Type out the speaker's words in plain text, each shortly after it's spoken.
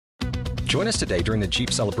Join us today during the Jeep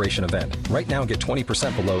Celebration event. Right now, get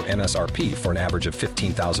 20% below MSRP for an average of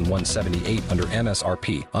 $15,178 under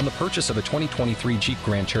MSRP on the purchase of a 2023 Jeep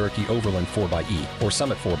Grand Cherokee Overland 4xE or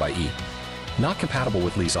Summit 4xE. Not compatible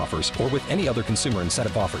with lease offers or with any other consumer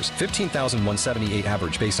incentive offers. $15,178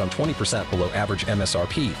 average based on 20% below average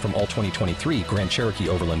MSRP from all 2023 Grand Cherokee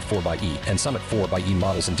Overland 4xE and Summit 4xE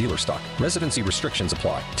models in dealer stock. Residency restrictions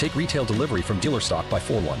apply. Take retail delivery from dealer stock by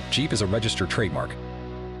 4/1. Jeep is a registered trademark.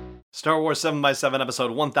 Star Wars 7x7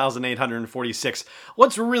 episode 1846.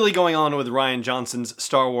 What's really going on with Rian Johnson's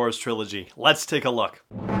Star Wars trilogy? Let's take a look.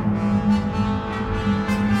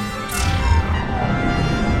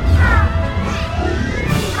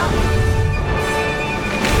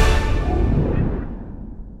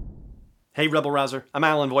 Hey Rebel Rouser, I'm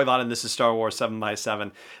Alan Voivod and this is Star Wars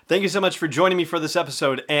 7x7. Thank you so much for joining me for this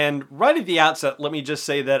episode, and right at the outset, let me just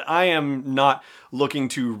say that I am not looking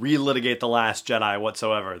to relitigate The Last Jedi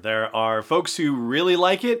whatsoever. There are folks who really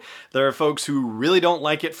like it, there are folks who really don't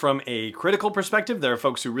like it from a critical perspective, there are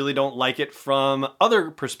folks who really don't like it from other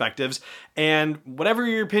perspectives, and whatever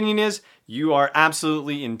your opinion is, you are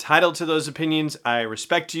absolutely entitled to those opinions. I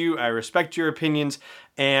respect you, I respect your opinions,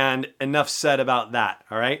 and enough said about that,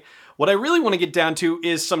 alright? What I really want to get down to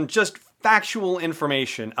is some just factual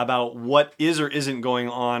information about what is or isn't going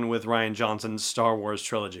on with Rian Johnson's Star Wars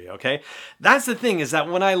trilogy, okay? That's the thing, is that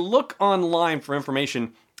when I look online for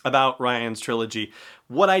information about Rian's trilogy,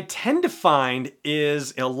 what I tend to find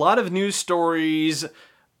is a lot of news stories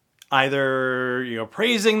either,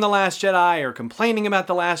 praising The Last Jedi or complaining about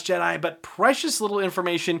The Last Jedi, but precious little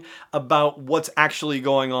information about what's actually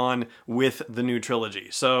going on with the new trilogy.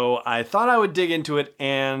 So I thought I would dig into it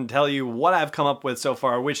and tell you what I've come up with so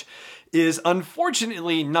far, which is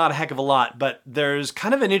unfortunately not a heck of a lot, but there's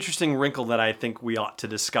kind of an interesting wrinkle that I think we ought to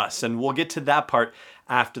discuss, and we'll get to that part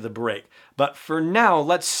after the break. But for now,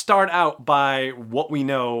 let's start out by what we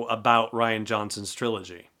know about Rian Johnson's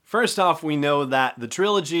trilogy. First off, we know that the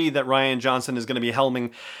trilogy that Rian Johnson is going to be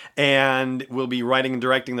helming and will be writing and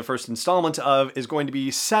directing the first installment of is going to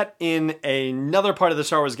be set in another part of the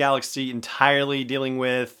Star Wars galaxy entirely, dealing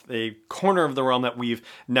with a corner of the realm that we've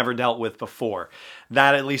never dealt with before.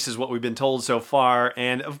 That at least is what we've been told so far.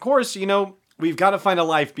 And of course, we've got to find a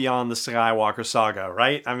life beyond the Skywalker saga,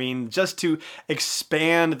 right? I mean, just to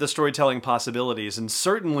expand the storytelling possibilities, and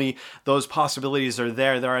certainly those possibilities are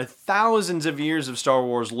there. There are thousands of years of Star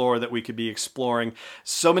Wars lore that we could be exploring,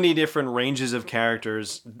 so many different ranges of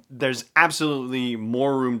characters. There's absolutely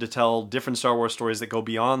more room to tell different Star Wars stories that go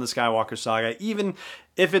beyond the Skywalker saga, even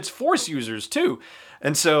if it's Force users too.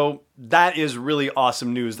 And so that is really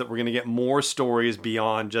awesome news that we're going to get more stories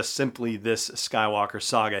beyond just simply this Skywalker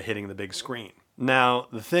saga hitting the big screen. Now,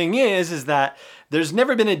 the thing is that there's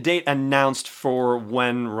never been a date announced for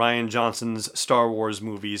when Rian Johnson's Star Wars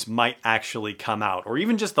movies might actually come out, or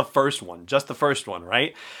even just the first one,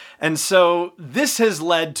 right? And so this has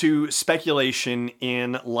led to speculation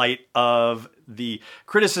in light of the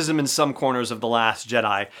criticism in some corners of The Last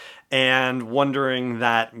Jedi, and wondering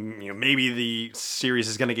that maybe the series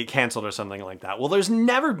is going to get canceled or something like that. Well, there's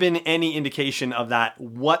never been any indication of that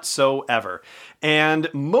whatsoever. And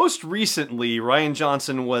most recently, Rian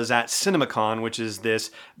Johnson was at CinemaCon, which is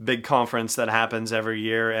this big conference that happens every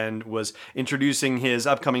year, and was introducing his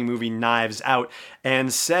upcoming movie Knives Out,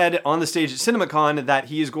 and said on the stage at CinemaCon that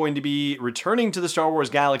he is going to be returning to the Star Wars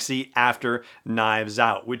galaxy after Knives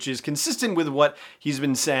Out, which is consistent with what he's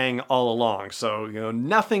been saying all along. So,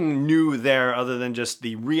 nothing new there other than just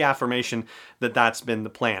the reaffirmation that that's been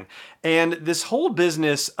the plan. And this whole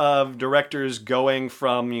business of directors going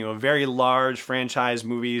from, very large franchise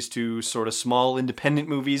movies to sort of small independent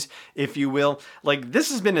movies, if you will,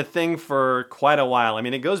 this has been a thing for quite a while. I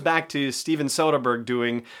mean, it goes back to Steven Soderbergh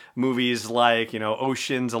doing movies like,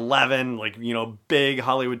 Ocean's 11, big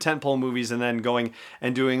Hollywood tentpole movies, and then going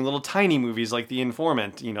and doing little tiny movies like The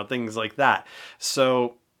Informant, things like that.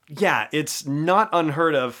 So yeah, it's not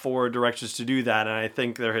unheard of for directors to do that, and I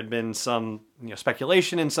think there had been some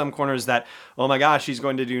speculation in some corners that, oh my gosh, he's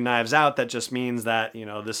going to do Knives Out. That just means that,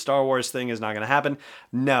 this Star Wars thing is not going to happen.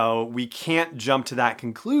 No, we can't jump to that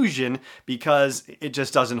conclusion because it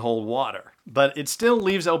just doesn't hold water. But it still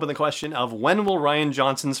leaves open the question of when will Rian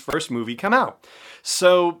Johnson's first movie come out?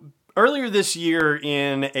 So Earlier this year,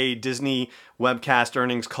 in a Disney webcast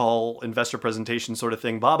earnings call, investor presentation sort of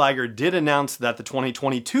thing, Bob Iger did announce that the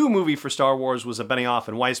 2022 movie for Star Wars was a Benioff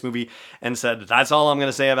and Weiss movie, and said, that's all I'm going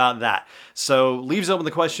to say about that. So leaves open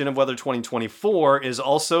the question of whether 2024 is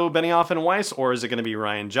also Benioff and Weiss, or is it going to be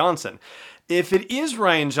Rian Johnson? If it is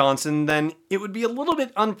Rian Johnson, then it would be a little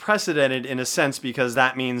bit unprecedented in a sense, because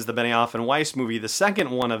that means the Benioff and Weiss movie, the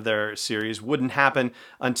second one of their series, wouldn't happen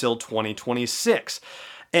until 2026.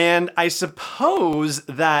 And I suppose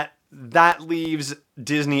that leaves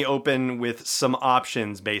Disney open with some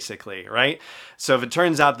options, basically, right? So if it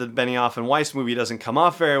turns out that Benioff and Weiss movie doesn't come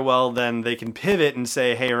off very well, then they can pivot and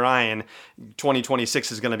say, hey, Ryan,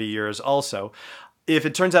 2026 is going to be yours also. If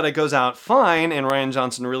it turns out it goes out fine and Rian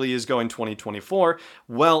Johnson really is going 2024,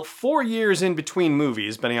 well, 4 years in between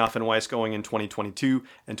movies, Benioff and Weiss going in 2022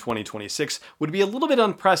 and 2026, would be a little bit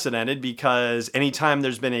unprecedented, because anytime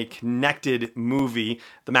there's been a connected movie,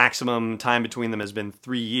 the maximum time between them has been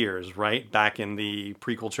 3 years, right? Back in the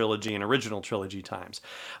prequel trilogy and original trilogy times.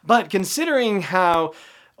 But considering how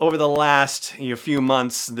over the last few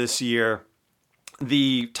months this year,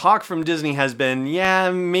 the talk from Disney has been,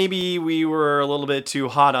 yeah, maybe we were a little bit too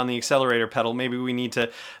hot on the accelerator pedal. Maybe we need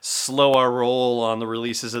to slow our roll on the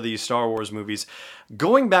releases of these Star Wars movies.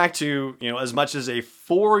 Going back to, as much as a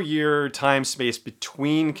 4-year time space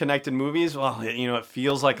between connected movies, well, it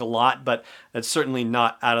feels like a lot, but it's certainly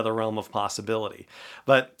not out of the realm of possibility.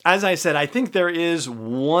 But as I said, I think there is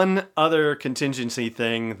one other contingency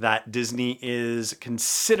thing that Disney is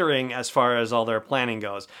considering as far as all their planning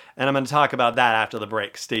goes. And I'm going to talk about that after the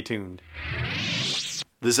break. Stay tuned.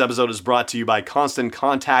 This episode is brought to you by Constant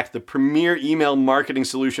Contact, the premier email marketing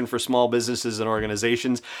solution for small businesses and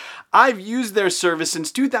organizations. I've used their service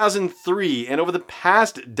since 2003, and over the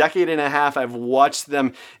past decade and a half, I've watched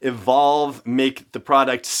them evolve, make the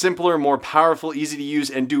product simpler, more powerful, easy to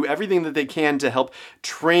use, and do everything that they can to help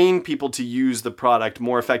train people to use the product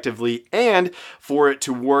more effectively and for it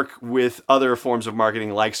to work with other forms of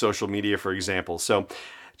marketing like social media, for example. So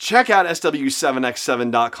check out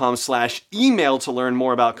sw7x7.com/email to learn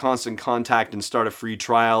more about Constant Contact and start a free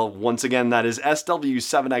trial. Once again, that is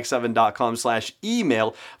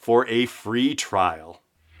sw7x7.com/email for a free trial.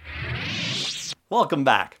 Welcome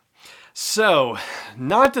back. So,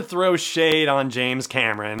 not to throw shade on James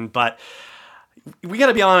Cameron, but we got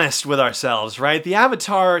to be honest with ourselves, right? The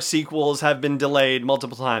Avatar sequels have been delayed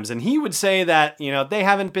multiple times, and he would say that, they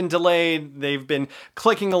haven't been delayed. They've been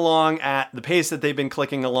clicking along at the pace that they've been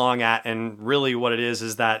clicking along at, and really what it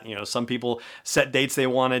is that, some people set dates they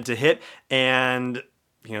wanted to hit, and,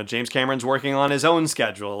 James Cameron's working on his own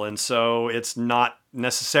schedule, and so it's not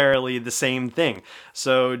necessarily the same thing.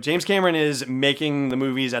 So James Cameron is making the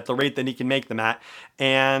movies at the rate that he can make them at,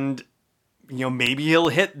 and maybe he'll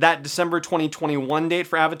hit that December 2021 date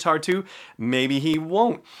for Avatar 2. Maybe he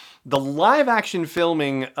won't. The live action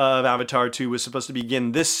filming of Avatar 2 was supposed to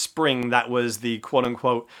begin this spring. That was the quote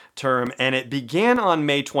unquote term. And it began on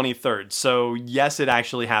May 23rd. So yes, it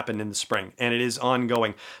actually happened in the spring and it is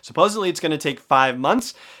ongoing. Supposedly it's going to take 5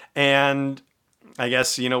 months. And I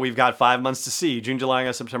guess, we've got 5 months to see, June, July,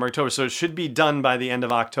 August, September, October. So it should be done by the end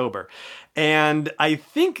of October. And I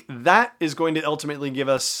think that is going to ultimately give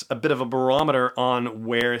us a bit of a barometer on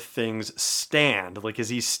where things stand. Like, is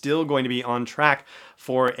he still going to be on track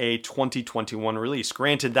for a 2021 release?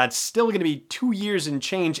 Granted, that's still going to be 2 years and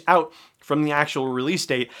change out from the actual release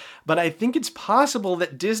date, but I think it's possible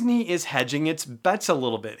that Disney is hedging its bets a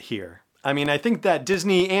little bit here. I mean, I think that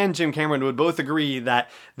Disney and Jim Cameron would both agree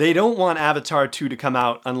that they don't want Avatar 2 to come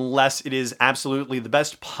out unless it is absolutely the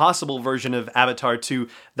best possible version of Avatar 2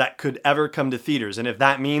 that could ever come to theaters. And if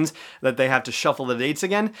that means that they have to shuffle the dates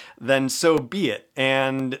again, then so be it.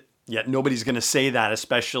 And yet nobody's going to say that,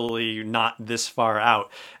 especially not this far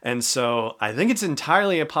out. And so I think it's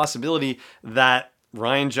entirely a possibility that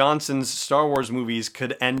Rian Johnson's Star Wars movies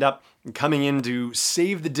could end up coming in to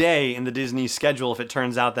save the day in the Disney schedule if it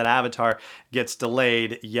turns out that Avatar gets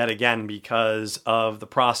delayed yet again because of the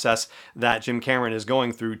process that Jim Cameron is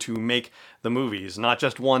going through to make the movies. Not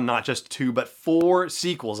just one, not just two, but 4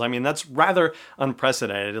 sequels. I mean, that's rather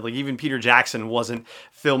unprecedented. Like, even Peter Jackson wasn't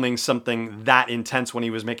filming something that intense when he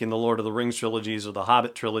was making the Lord of the Rings trilogies or the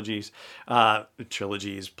Hobbit trilogies.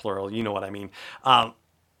 Trilogies, plural, you know what I mean.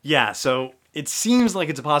 Yeah, so it seems like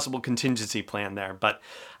it's a possible contingency plan there, but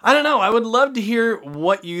I don't know. I would love to hear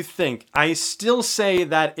what you think. I still say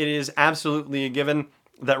that it is absolutely a given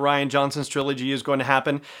that Rian Johnson's trilogy is going to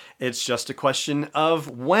happen. It's just a question of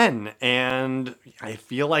when, and I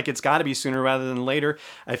feel like it's got to be sooner rather than later.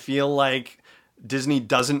 I feel like Disney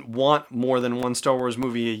doesn't want more than one Star Wars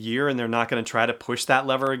movie a year, and they're not going to try to push that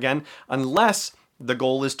lever again unless the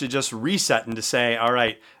goal is to just reset and to say, all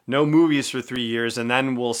right, no movies for 3 years, and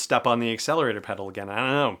then we'll step on the accelerator pedal again. I don't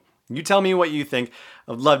know. You tell me what you think.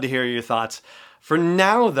 I'd love to hear your thoughts. For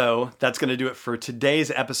now, though, that's going to do it for today's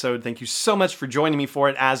episode. Thank you so much for joining me for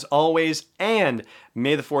it, as always, and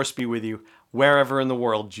may the Force be with you wherever in the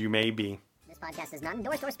world you may be. This podcast is not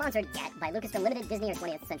endorsed or sponsored yet by Lucasfilm Limited, Disney, or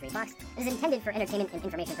 20th Century Fox. It is intended for entertainment and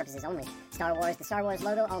information purposes only. Star Wars, the Star Wars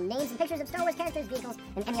logo, all names and pictures of Star Wars characters, vehicles,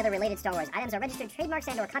 and any other related Star Wars items are registered trademarks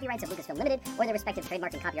and/or copyrights of Lucasfilm Limited or their respective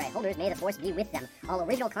trademark and copyright holders. May the Force be with them. All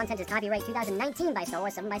original content is copyright 2019 by Star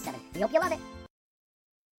Wars 7x7. We hope you love it.